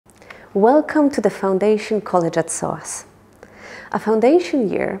Welcome to the Foundation College at SOAS. A foundation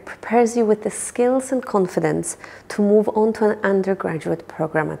year prepares you with the skills and confidence to move on to an undergraduate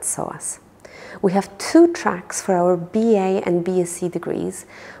program at SOAS. We have 2 tracks for our BA and BSc degrees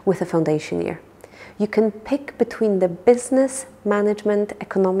with a foundation year. You can pick between the Business, Management,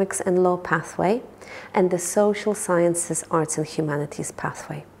 Economics and Law pathway and the Social Sciences, Arts and Humanities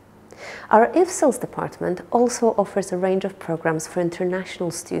pathway. Our IFSOLS department also offers a range of programs for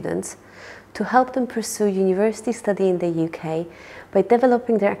international students to help them pursue university study in the UK by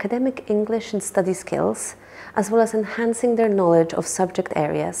developing their academic English and study skills, as well as enhancing their knowledge of subject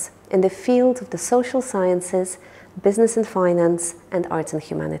areas in the field of the social sciences, business and finance, and arts and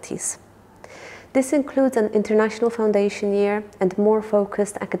humanities. This includes an international foundation year and more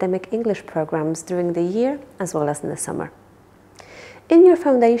focused academic English programs during the year as well as in the summer. In your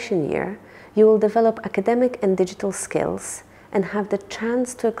foundation year, you will develop academic and digital skills and have the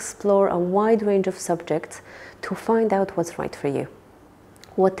chance to explore a wide range of subjects to find out what's right for you.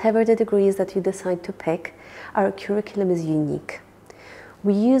 Whatever the degrees that you decide to pick, our curriculum is unique.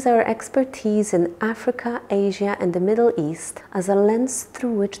 We use our expertise in Africa, Asia and the Middle East as a lens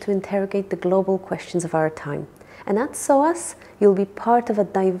through which to interrogate the global questions of our time. And at SOAS, you'll be part of a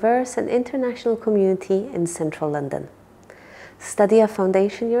diverse and international community in central London. Study a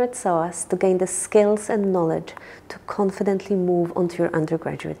foundation year at SOAS to gain the skills and knowledge to confidently move onto your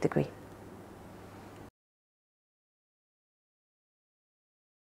undergraduate degree.